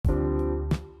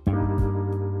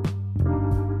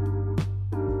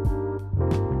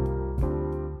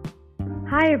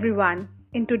Hi everyone.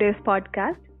 In today's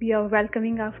podcast, we are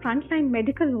welcoming our frontline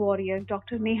medical warrior,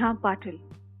 Dr. Neha Patil.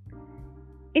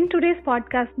 In today's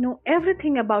podcast, know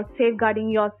everything about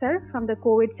safeguarding yourself from the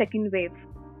COVID second wave.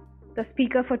 The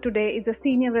speaker for today is a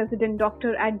senior resident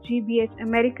doctor at GBH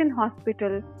American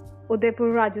Hospital,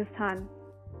 Udaipur, Rajasthan.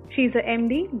 She is a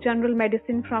MD, General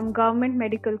Medicine from Government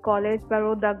Medical College,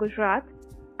 Baroda, Gujarat,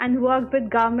 and works with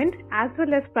government as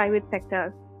well as private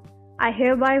sectors. I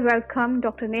hereby welcome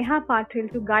Dr. Neha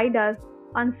Patil to guide us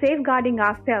on safeguarding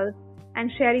ourselves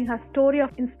and sharing her story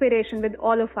of inspiration with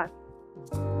all of us.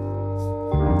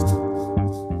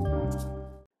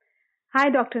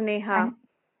 Hi, Dr. Neha.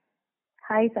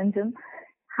 Hi, Sanjam.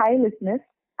 Hi, listeners.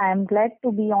 I am glad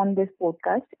to be on this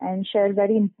podcast and share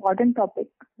very important topic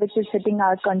which is hitting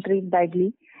our country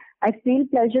badly. I feel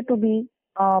pleasure to be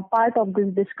part of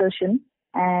this discussion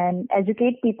and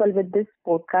educate people with this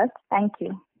podcast. Thank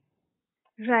you.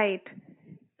 Right.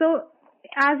 So,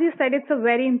 as you said, it's a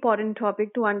very important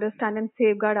topic to understand and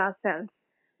safeguard ourselves.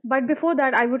 But before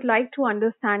that, I would like to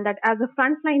understand that as a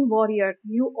frontline warrior,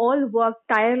 you all work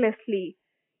tirelessly,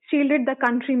 shielded the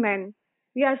countrymen.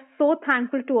 We are so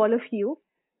thankful to all of you,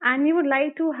 and we would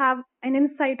like to have an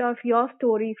insight of your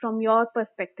story from your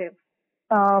perspective.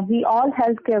 We all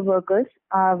healthcare workers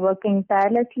are working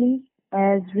tirelessly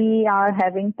as we are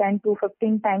having 10 to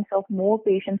 15 times of more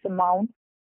patients amount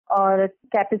or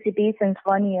capacity since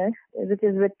 1 year, which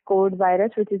is with COVID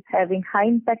virus, which is having high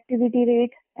infectivity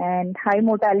rate and high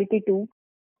mortality too.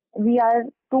 We are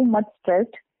too much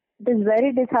stressed. It is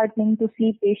very disheartening to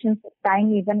see patients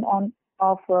dying even on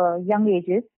of young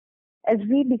ages as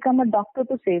we become a doctor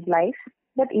to save lives.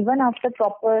 But even after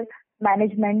proper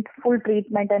management, full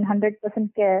treatment and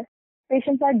 100% care,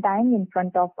 patients are dying in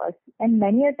front of us. And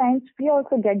many a times we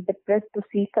also get depressed to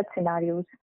see such scenarios.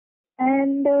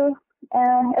 And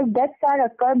if deaths are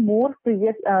occur more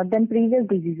than previous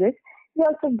diseases, we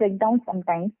also break down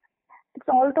sometimes. It's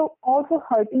also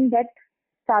hurting that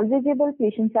salvageable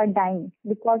patients are dying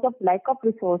because of lack of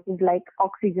resources like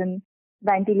oxygen,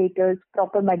 ventilators,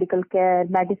 proper medical care,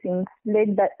 medicines, less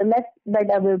bed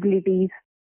availabilities.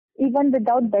 Even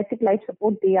without basic life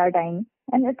support, they are dying.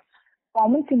 And it's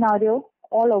common scenario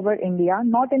all over India,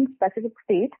 not in specific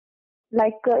states.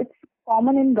 It's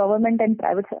common in government and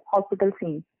private hospital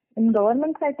scenes. In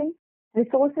government setting,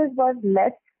 resources were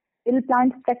less,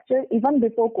 ill-planned structure even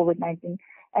before COVID-19.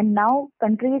 And now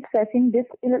country is facing this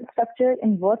ill structure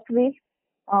in worst way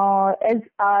as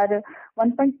our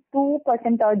 1.2%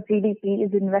 of GDP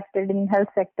is invested in health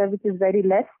sector, which is very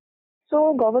less.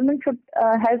 So government should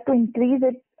have to increase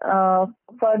it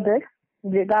further.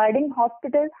 Regarding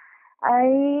hospital,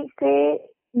 I say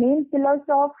main pillars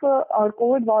of our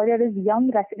COVID warrior is young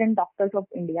resident doctors of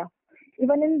India.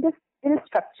 Even in this ill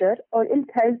structure or ill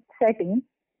health setting,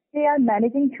 they are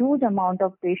managing huge amount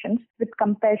of patients with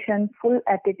compassion, full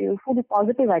attitude, full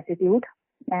positive attitude,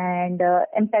 and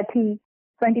empathy,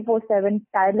 24/7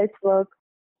 tireless work,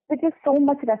 which is so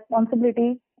much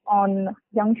responsibility on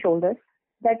young shoulders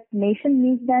that nation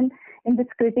needs them in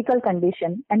this critical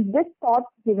condition. And this thought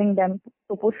giving them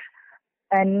to push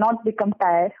and not become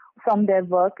tired from their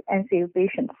work and save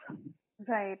patients.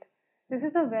 Right. This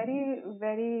is a very,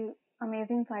 very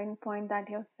amazing fine point that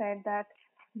you have said that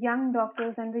young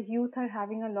doctors and the youth are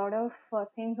having a lot of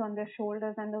things on their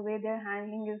shoulders, and the way they're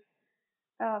handling is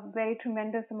a very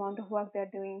tremendous amount of work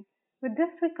they're doing. With this,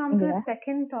 we come to the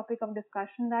second topic of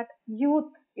discussion, that youth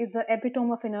is the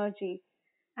epitome of energy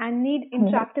and need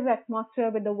interactive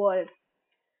atmosphere with the world.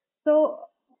 So,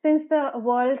 since the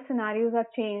world scenarios are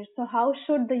changed, so how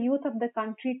should the youth of the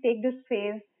country take this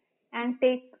phase and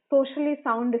take socially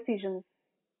sound decisions?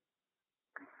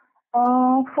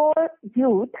 For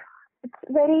youth, it's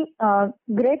very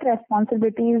great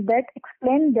responsibilities that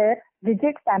explain their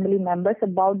rigid family members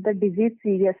about the disease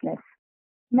seriousness.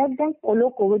 Make them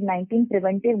follow COVID-19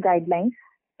 preventive guidelines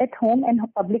at home and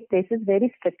public places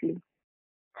very strictly.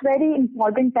 It's very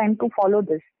important time to follow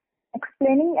this.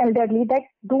 Explaining elderly that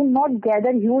do not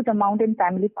gather huge amount in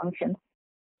family functions.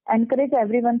 Encourage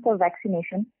everyone for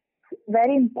vaccination. It's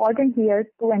very important here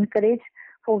to encourage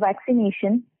for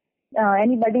vaccination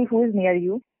anybody who is near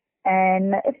you.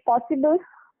 And if possible,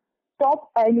 stop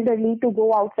elderly to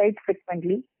go outside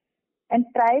frequently and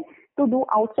try to do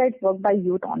outside work by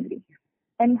youth only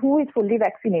and who is fully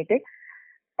vaccinated.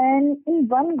 And in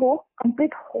one go,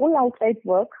 complete whole outside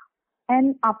work.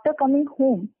 And after coming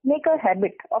home, make a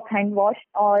habit of hand wash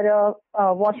or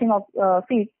washing of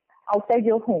feet outside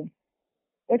your home.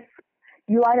 If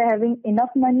you are having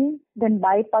enough money, then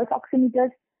buy pulse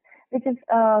oximeters, which is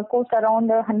cost around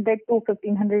 100 to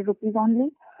 1500 rupees only.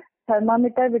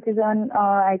 Thermometer, which is on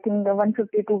I think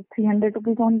 150 to 300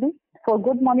 rupees only. for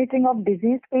good monitoring of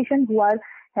diseased patients who are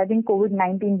having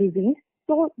COVID-19 disease.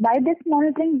 So by this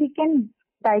monitoring, we can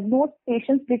diagnose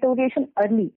patients' deterioration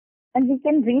early and we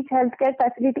can reach healthcare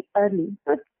facility early.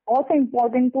 So it's also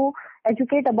important to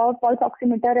educate about pulse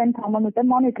oximeter and thermometer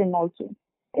monitoring also.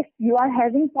 If you are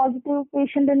having positive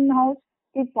patient in house,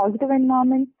 keep positive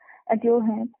environment at your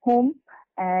home,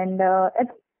 and if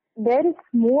there is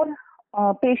more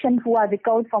patients who are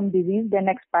recovered from disease than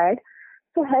expired,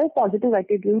 so have positive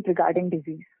attitude regarding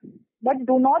disease. But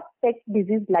do not take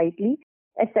disease lightly.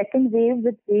 A second wave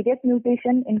with various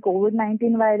mutation in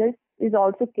COVID-19 virus is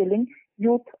also killing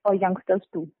youth or youngsters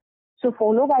too. So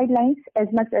follow guidelines as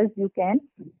much as you can.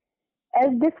 As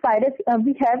this virus,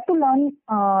 we have to learn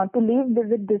to live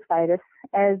with this virus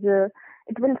as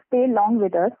it will stay long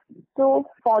with us. So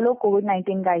follow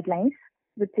COVID-19 guidelines,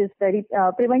 which is very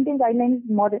preventing guidelines is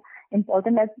more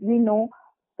important, as we know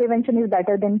prevention is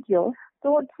better than cure.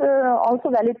 So it's also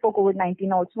valid for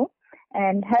COVID-19 also.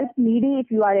 And help needy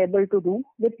if you are able to do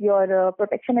with your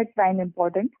protection at prime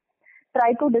important.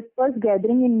 Try to disperse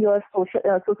gathering in your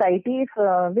society if,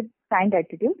 with kind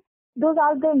attitude. Those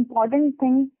are the important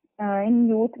things in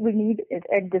youth we need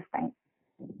at this time.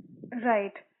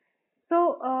 Right.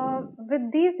 So,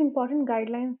 with these important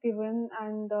guidelines given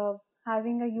and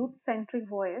having a youth-centric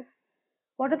voice,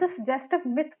 what are the suggestive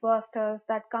mythbusters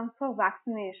that come for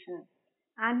vaccination?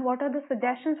 And what are the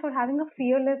suggestions for having a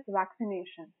fearless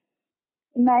vaccination?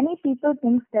 Many people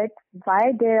think that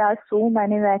why there are so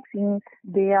many vaccines,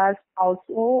 they are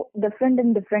also different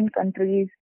in different countries,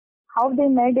 how they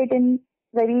made it in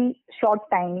very short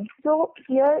time. So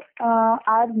here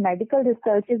our medical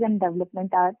researches and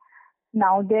development are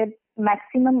now their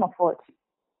maximum efforts,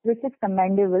 which is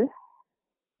commendable.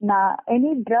 Now,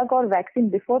 any drug or vaccine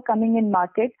before coming in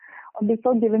market or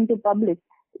before giving to public,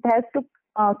 it has to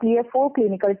clear 4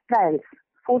 clinical trials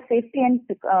for safety and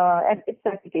its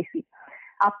efficacy.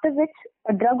 After which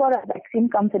a drug or a vaccine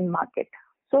comes in market.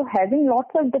 So having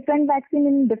lots of different vaccine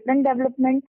in different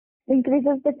development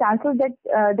increases the chances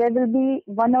that there will be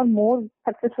one or more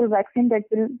successful vaccine that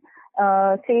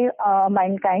will save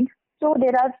mankind. So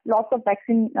there are lots of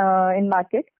vaccine in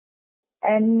market.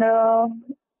 And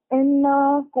in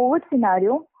COVID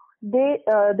scenario,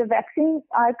 the vaccines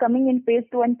are coming in phase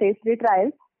 2 and phase 3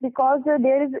 trials because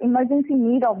there is emergency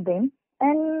need of them.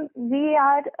 And we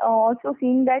are also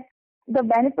seeing that the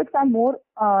benefits are more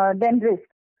than risk.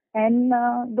 And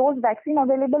those vaccines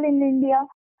available in India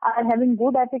are having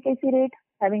good efficacy rate,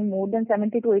 having more than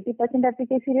 70 to 80%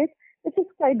 efficacy rate, which is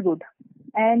quite good.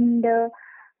 And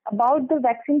about the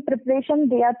vaccine preparation,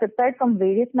 they are prepared from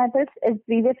various methods as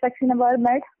previous vaccine were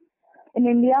made. In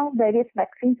India, various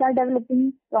vaccines are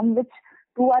developing, from which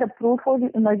 2 are approved for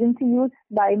emergency use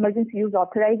by emergency use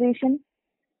authorization.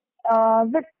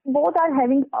 But both are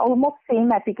having almost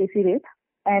same efficacy rate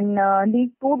and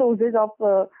need 2 doses of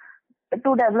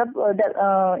to develop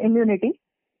immunity.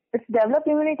 It's develop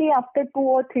immunity after 2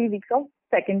 or 3 weeks of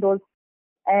second dose.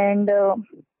 And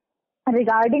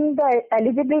regarding the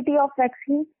eligibility of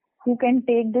vaccine, who can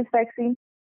take this vaccine?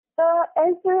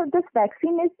 As this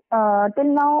vaccine is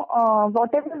till now,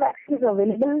 whatever vaccine is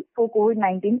available for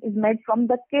COVID-19 is made from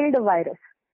the killed virus.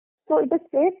 So it is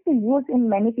safe to use in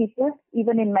many people,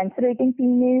 even in menstruating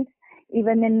females,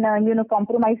 even in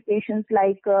compromised patients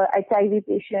like HIV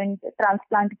patients,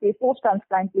 transplant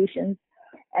post-transplant patients,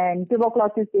 and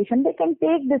tuberculosis patients. They can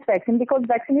take this vaccine because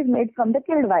vaccine is made from the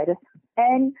killed virus.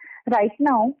 And right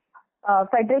now,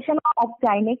 Federation of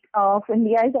Gynec of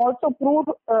India has also approved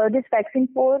this vaccine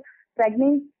for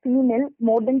pregnant female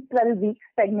more than 12 weeks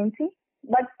pregnancy.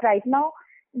 But right now,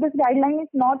 this guideline is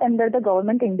not under the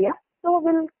government India. So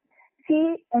we'll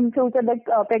see in future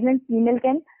that pregnant female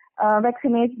can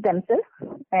vaccinate themselves.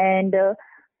 And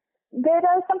there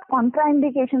are some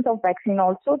contraindications of vaccine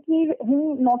also.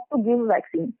 Not to give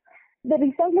vaccine. The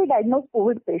recently diagnosed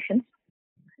COVID patients,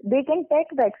 they can take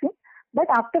vaccine, but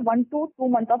after 1 to 2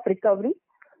 months of recovery.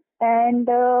 And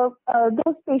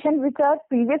those patients which are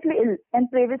previously ill and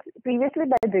previously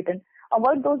bedridden,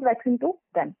 avoid those vaccines to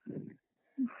them.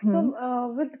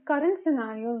 So, with current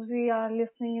scenarios, we are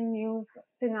listening in news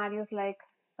scenarios like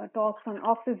talks on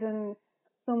oxygen,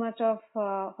 so much of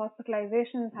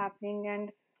hospitalization is happening.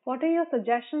 And what are your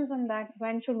suggestions on that?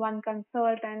 When should one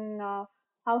consult, and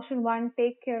how should one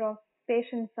take care of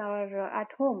patients or at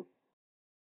home?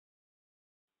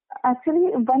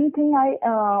 Actually, one thing I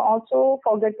also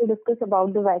forgot to discuss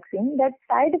about the vaccine, that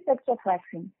side effects of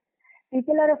vaccine.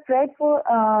 People are afraid for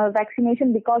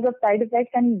vaccination because of side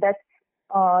effects and death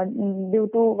due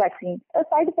to vaccine.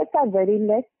 Side effects are very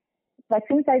less.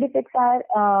 Vaccine side effects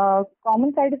are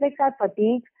common side effects are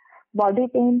fatigue, body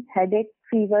pain, headache,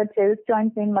 fever, chills,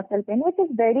 joint pain, muscle pain, which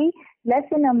is very less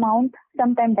in amount.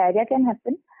 Sometimes diarrhea can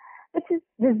happen, which is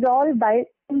resolved by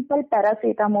simple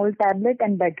paracetamol tablet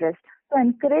and bed rest. So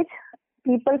encourage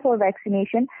people for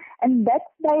vaccination, and that's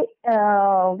by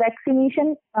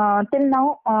vaccination till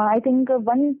now. I think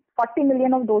 140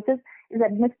 million of doses is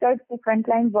administered to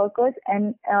frontline workers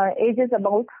and ages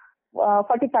about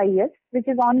 45 years, which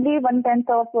is only 1/10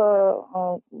 of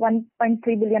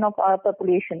 1.3 billion of our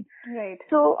population. Right.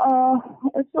 So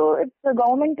it's the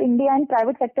government, India, and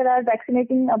private sector are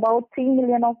vaccinating about 3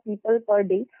 million of people per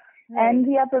day, and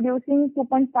we are producing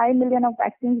 2.5 million of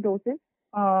vaccine doses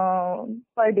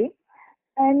per day.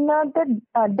 And the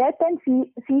death and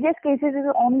serious cases is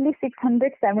only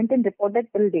 617 reported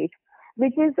till date,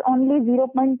 which is only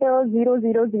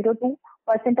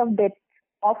 0.0002% of deaths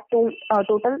of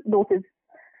total doses.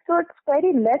 So it's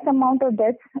very less amount of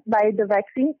deaths by the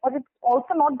vaccine, or it's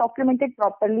also not documented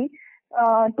properly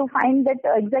to find that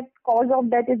exact cause of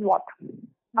death is what.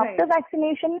 Right. After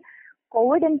vaccination,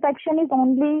 COVID infection is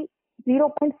only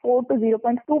 0.4 to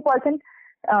 0.2%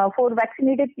 for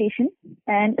vaccinated patients,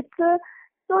 and it's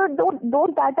so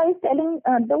those data is telling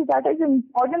those data is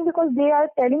important because they are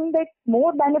telling that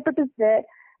more benefit is there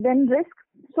than risk.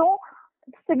 So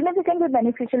it's significantly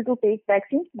beneficial to take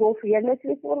vaccine. Go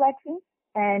fearlessly for vaccine,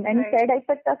 and any side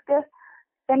effect occurs,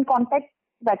 then contact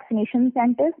vaccination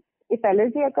centers. If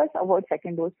allergy occurs, avoid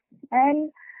second dose.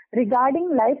 And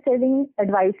regarding life-saving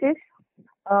advices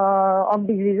of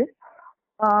diseases,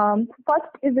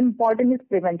 first is important is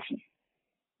prevention.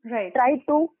 Right. Try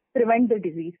to prevent the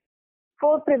disease.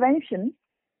 For prevention,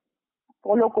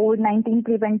 follow COVID-19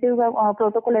 preventive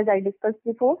protocol as I discussed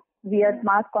before. Wear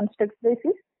mask on strict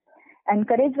basis.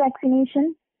 Encourage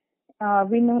vaccination.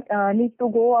 We need to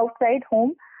go outside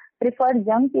home. Prefer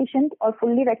young patients or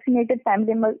fully vaccinated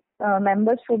family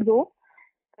members should go.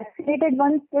 Vaccinated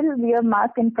ones still wear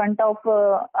mask in front of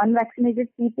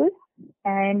unvaccinated people.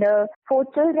 And for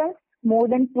children more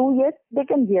than 2 years, they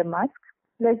can wear mask.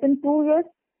 Less than 2 years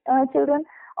children,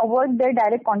 avoid their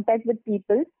direct contact with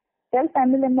people. Tell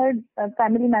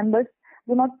family members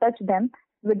do not touch them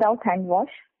without hand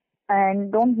wash,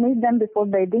 and don't meet them before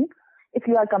bedding if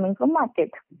you are coming from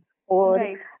market. Or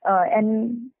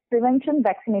and prevention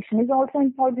vaccination is also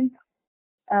important.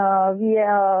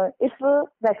 If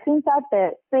vaccines are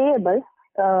payable,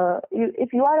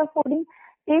 if you are affording,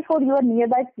 pay for your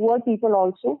nearby poor people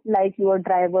also, like your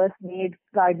drivers, maids,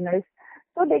 gardeners.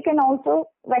 So they can also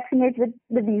vaccinate with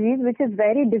the disease, which is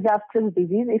very disastrous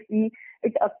disease. If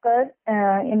it occurs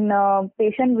in a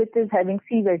patient which is having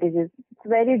severe disease, it's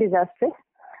very disastrous.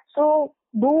 So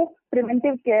do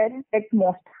preventive care at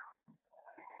most.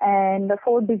 And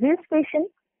for disease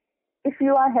patients, if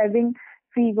you are having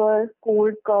fever,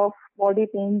 cold, cough, body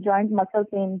pain, joint muscle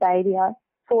pain, diarrhea,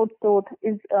 sore throat,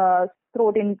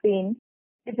 throat in pain,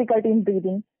 difficulty in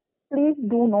breathing, please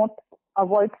do not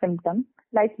avoid symptoms.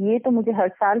 Like ये तो मुझे हर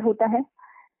साल होता है.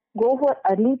 Go for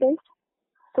early test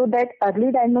so that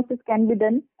early diagnosis can be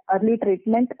done, early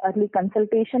treatment, early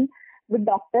consultation with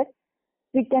doctor,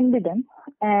 it can be done,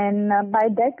 and by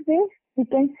that way we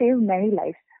can save many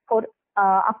lives. For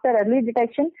after early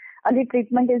detection, early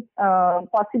treatment is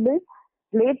possible.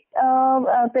 Late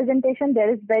presentation, there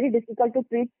is very difficult to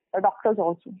treat doctors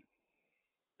also.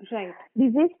 Right.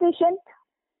 Disease patient,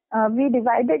 we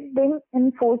divided them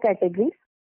in 4 categories.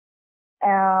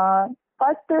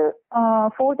 First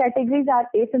 4 categories are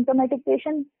asymptomatic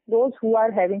patients, those who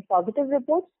are having positive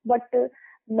reports but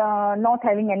not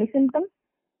having any symptoms.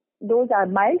 Those are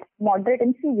mild, moderate,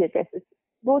 and severe cases.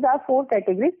 Those are 4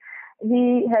 categories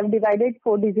we have divided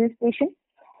for disease patients.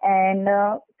 And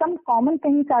some common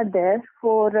things are there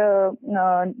for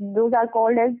those are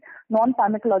called as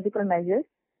non-pharmacological measures,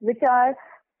 which are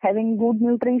having good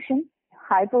nutrition,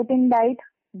 high protein diet,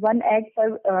 1 egg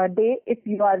per day if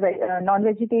you are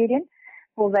non-vegetarian.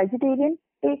 For vegetarian,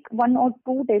 take 1 or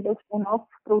 2 tablespoons of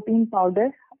protein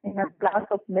powder in a glass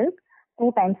of milk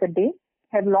 2 times a day.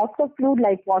 Have lots of fluid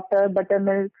like water,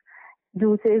 buttermilk,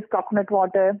 juices, coconut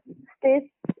water.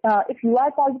 If you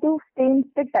are positive, stay in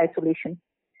strict isolation.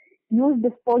 Use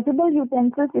disposable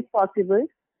utensils if possible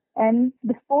and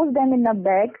dispose them in a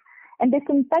bag and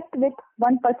disinfect with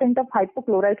 1% of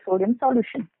hypochlorite sodium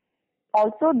solution.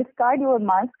 Also, discard your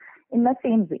mask in the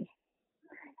same way.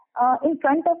 In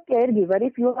front of caregiver,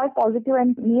 if you are positive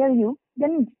and near you,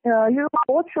 then you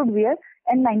both should wear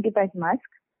N95 mask.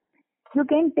 You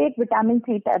can take vitamin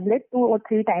C tablet 2 or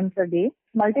 3 times a day,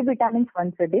 multivitamins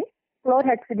once a day,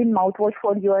 chlorhexidine mouthwash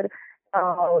for your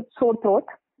sore throat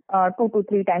 2 to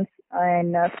 3 times,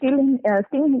 and steam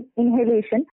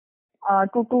inhalation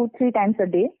 2 to 3 times a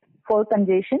day for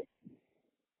congestion.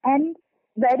 And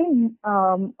very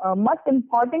most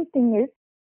important thing is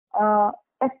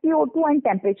SpO2 and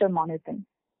temperature monitoring.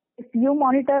 If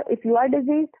you are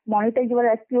diseased, monitor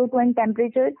your SpO2 and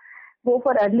temperature. Go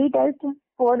for early test.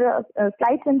 For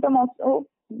slight symptom also,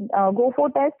 go for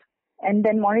test and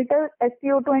then monitor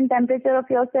SpO2 and temperature of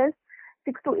yourself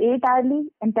 6 to 8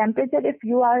 hourly, and temperature if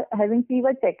you are having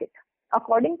fever, check it.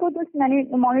 According to this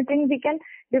monitoring, we can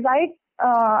divide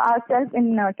ourselves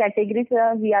in categories.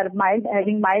 We are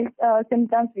having mild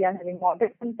symptoms, we are having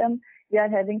moderate symptoms, we are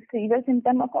having severe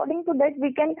symptoms. According to that,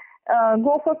 we can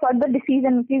go for further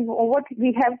decision what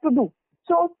we have to do.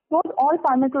 So those all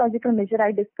pharmacological measures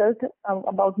I discussed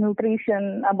about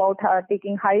nutrition, about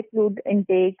taking high fluid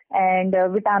intake and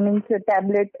vitamins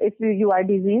tablet if you are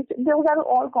diseased. Those are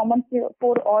all common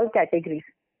for all categories.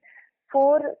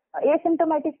 For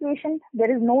asymptomatic patients,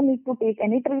 there is no need to take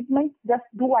any treatment. Just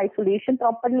do isolation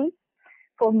properly.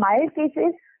 For mild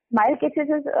cases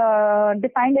is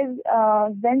defined as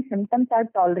when symptoms are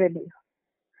tolerable.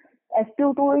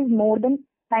 SpO2 is more than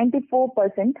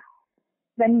 94%.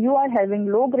 When you are having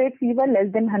low-grade fever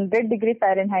less than 100 degrees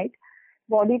Fahrenheit,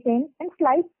 body pain, and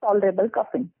slight tolerable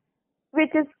coughing,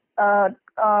 which is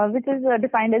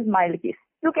defined as mild case.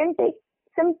 You can take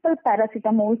simple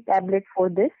paracetamol tablet for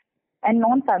this and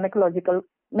non-pharmacological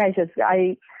measures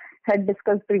I had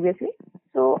discussed previously.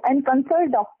 So, and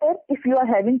consult doctor if you are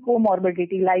having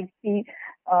comorbidity like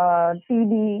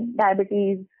TB,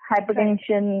 diabetes,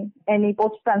 hypertension, any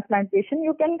post-transplantation.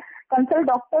 You can consult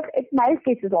doctor at mild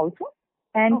cases also.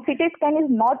 And CT scan is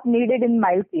not needed in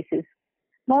mild cases.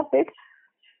 Not it.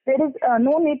 There is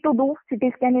no need to do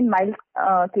CT scan in mild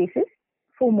cases.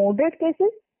 For moderate cases,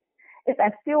 if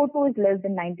SpO2 is less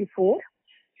than 94,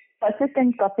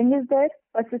 persistent coughing is there,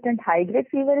 persistent high-grade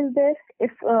fever is there.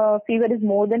 If fever is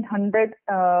more than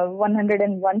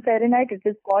 101 Fahrenheit, it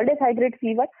is called as high-grade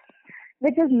fever,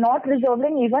 which is not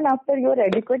resolving even after your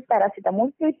adequate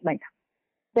paracetamol treatment.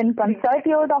 Then consult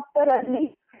your doctor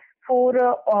early for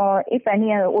if any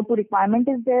O2 requirement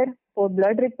is there, for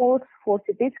blood reports, for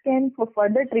CT scan, for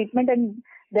further treatment and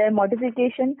their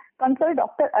modification. Consult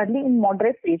doctor early in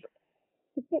moderate phase.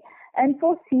 Okay. And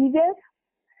for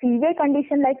severe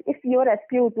condition like if your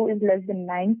SpO2 is less than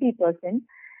 90%,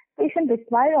 patient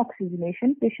require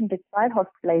oxygenation, patient require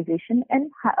hospitalization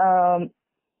and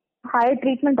higher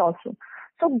treatment also.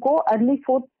 So go early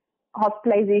for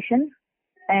hospitalization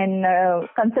and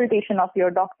consultation of your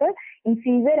doctor in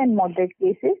severe and moderate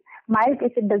cases. Mild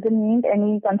cases doesn't need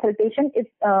any consultation. If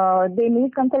they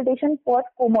need consultation for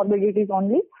comorbidities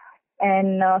only,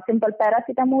 and simple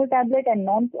paracetamol tablet and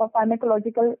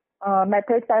non-pharmacological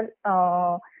methods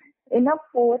are enough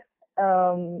for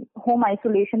home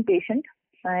isolation patient,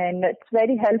 and it's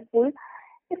very helpful.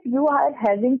 If you are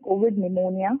having COVID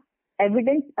pneumonia,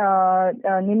 evident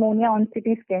pneumonia on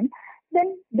CT scan,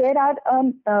 then there are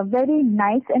a very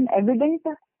nice and evident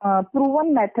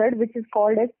proven method which is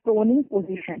called as proning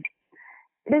position.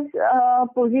 It is a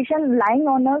position lying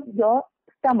on your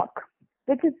stomach,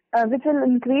 which will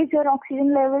increase your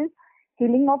oxygen level,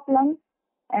 healing of lung,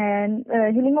 and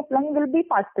healing of lung will be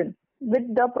faster with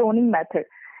the proning method.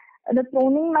 The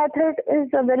proning method is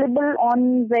available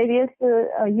on various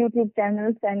YouTube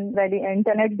channels and very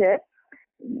internet there.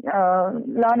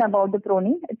 Learn about the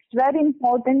proning. It's very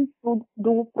important to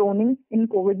do proning in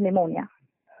COVID pneumonia.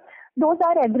 Those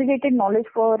are aggregated knowledge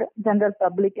for general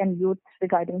public and youth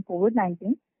regarding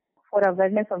COVID-19 for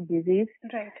awareness of disease.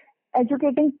 Right.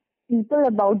 Educating people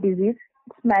about disease,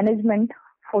 management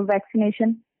for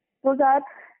vaccination. Those are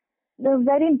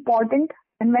very important,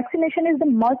 and vaccination is the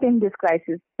must in this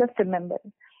crisis. Just remember.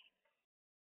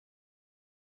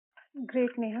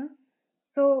 Great, Neha.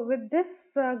 So with this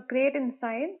great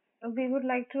insight, we would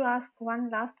like to ask one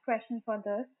last question for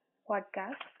this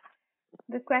podcast.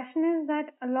 The question is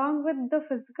that along with the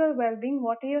physical well-being,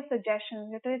 what are your suggestions?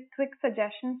 What are quick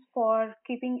suggestions for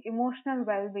keeping emotional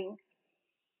well-being?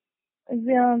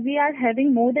 We are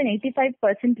having more than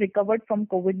 85% recovered from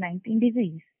COVID-19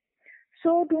 disease.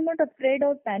 So do not afraid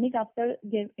or panic after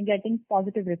getting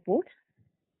positive reports.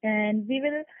 And we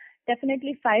will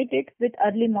definitely fight it with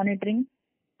early monitoring.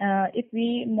 If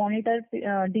we monitor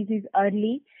disease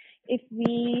early, if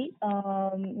we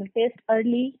test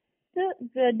early,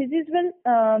 the disease will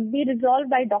be resolved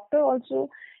by doctor also.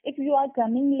 If you are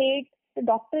coming late, the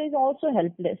doctor is also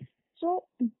helpless. So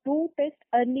do test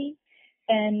early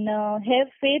and have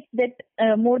faith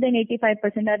that more than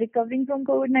 85% are recovering from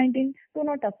COVID-19. Do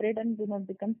not afraid and do not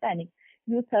become panic.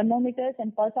 Use thermometers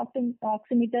and pulse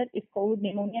oximeter if COVID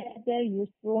pneumonia is there. Use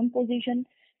prone position,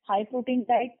 high protein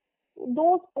diet.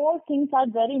 Those all things are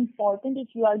very important if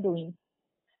you are doing.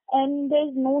 And there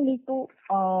is no need to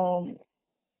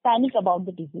panic about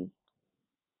the disease.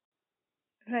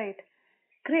 Right.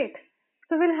 Great.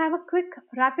 So we'll have a quick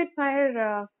rapid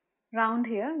fire round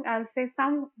here. I'll say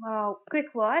some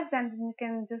quick words and you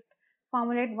can just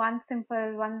formulate one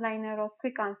simple one-liner or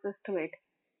quick answers to it.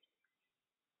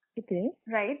 Okay.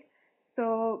 Right.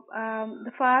 So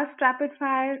the first rapid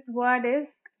fire word is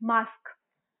mask.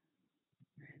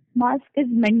 Mask is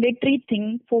mandatory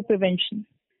thing for prevention.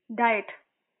 Diet.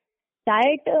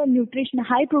 Diet, nutrition,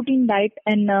 high protein diet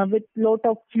and with lot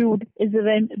of fluid is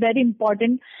very, very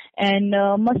important and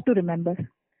must to remember.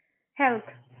 Health.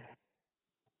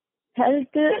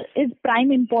 Health is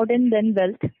prime important than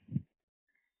wealth.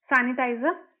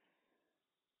 Sanitizer.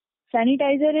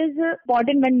 Sanitizer is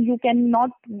important when you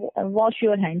cannot wash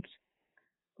your hands.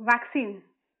 Vaccine.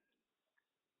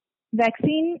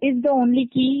 Vaccine is the only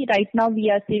key right now we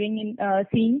are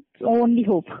seeing only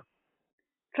hope.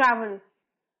 Travel.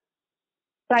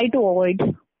 Try to avoid.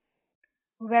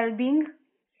 Well-being.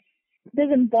 It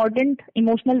is important.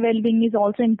 Emotional well-being is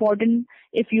also important.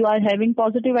 If you are having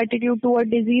positive attitude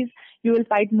toward disease, you will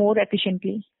fight more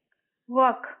efficiently.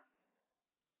 Work.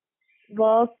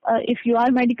 If you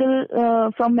are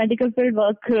from medical field,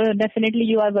 definitely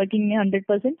you are working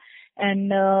 100%.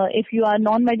 And if you are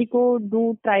non-medical,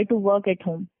 do try to work at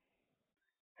home.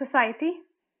 Society.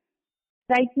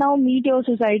 Right now, meet your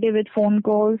society with phone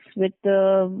calls, with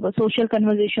social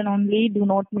conversation only. Do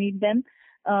not meet them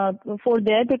for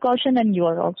their precaution and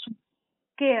your also.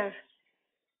 Care.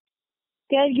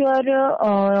 Care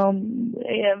your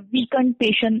weakened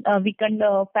patient, weakened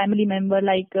family member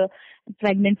like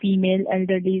pregnant female,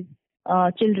 elderly,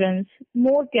 children.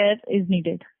 More care is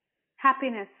needed.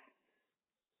 Happiness.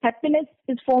 Happiness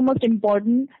is foremost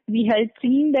important. We have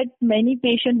seen that many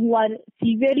patients who are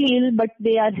severely ill, but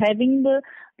they are having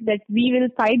that we will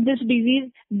fight this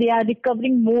disease, they are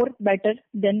recovering more better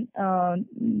than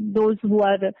those who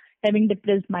are having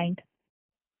depressed mind.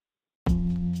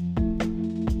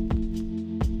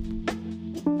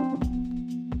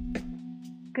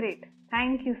 Great.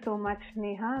 Thank you so much,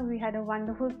 Neha. We had a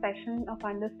wonderful session of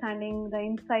understanding the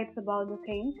insights about the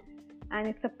thing, and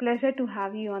it's a pleasure to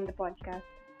have you on the podcast.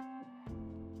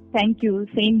 Thank you.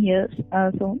 Same here.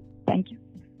 So, thank you.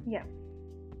 Yeah.